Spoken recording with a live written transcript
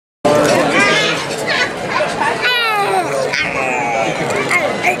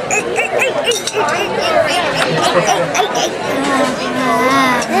Okay,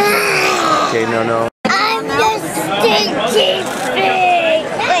 no. I'm just stinky pig.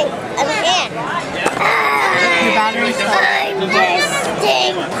 Wait, I'm in. Your battery's full. I'm just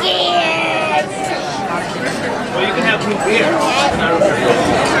stinky. Well, you can have 2 beers.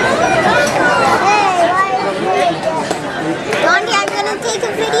 Gandhi, I'm gonna take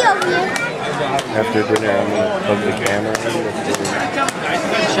a video of you. After dinner, I'm gonna plug the camera in.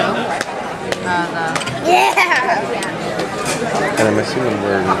 Show? Yeah. And I'm assuming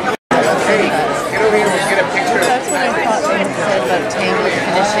we're... Get over here and get a picture. That's what I thought they had said about Tam was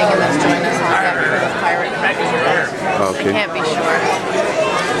finishing and then join us on that for the pirate movie. Okay. Can't be sure.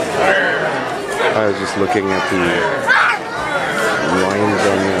 I was just looking at the lines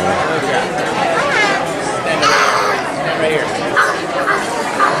on the... Right here.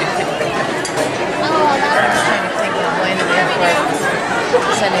 Trying to think of when and if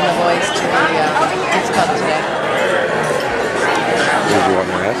we're sending the boys to the kids club today. Did you want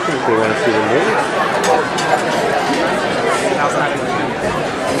to ask them if they want to see the movie?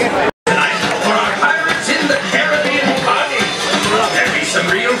 Tonight for our Pirates in the Caribbean party. There'll be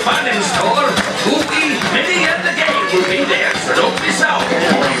some real fun in store. Goofy, Minnie, and the gang will be there, so don't miss out.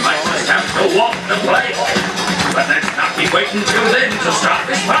 You might just have to walk the plank. But let's not be waiting till then to start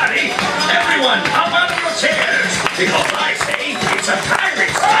this party. Everyone, up out of your chairs, because I say it's a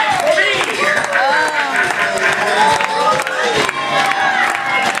pirate's night for me.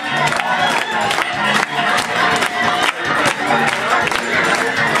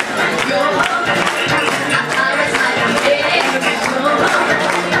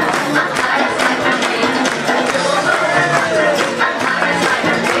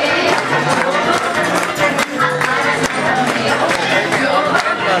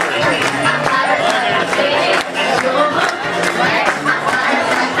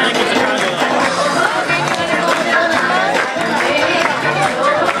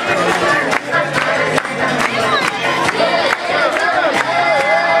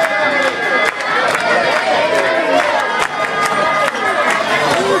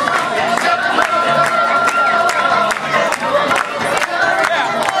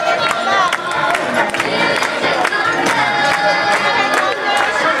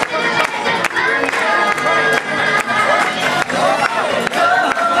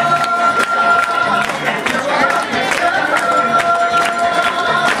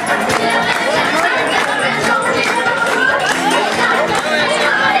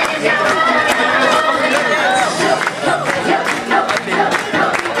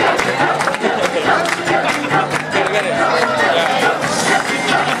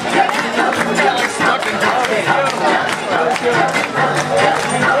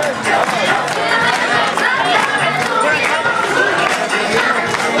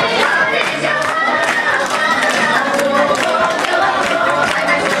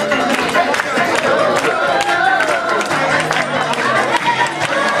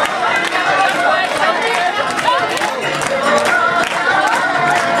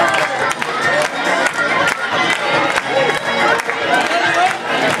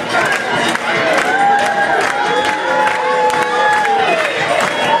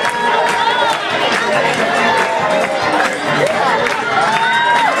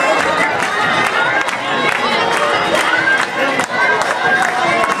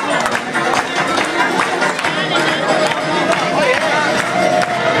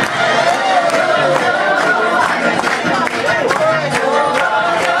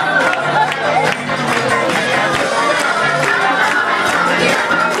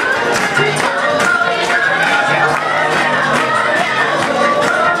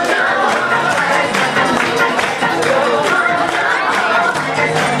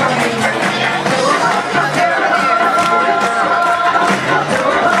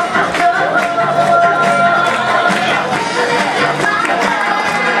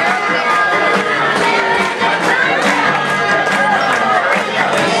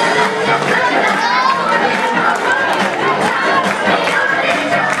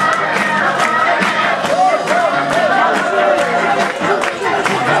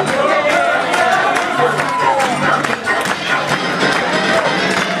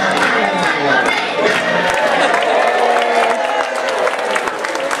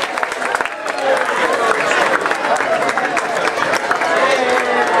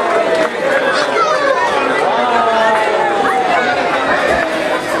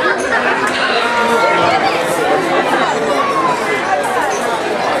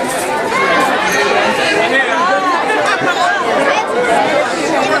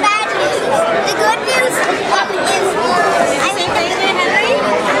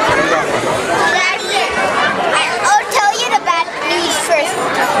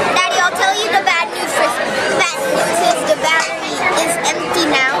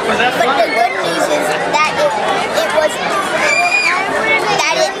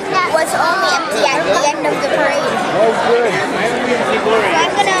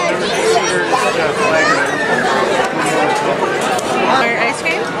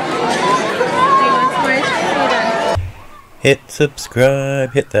 cream? Do you want some ice cream? Are you done? Hit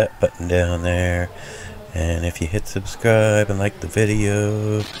subscribe, hit that button down there. And if you hit subscribe and like the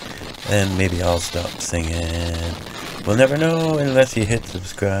video, then maybe I'll stop singing. We'll never know unless you hit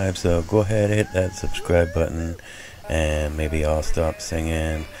subscribe, so go ahead and hit that subscribe button, and maybe I'll stop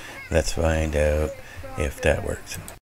singing. Let's find out if that works.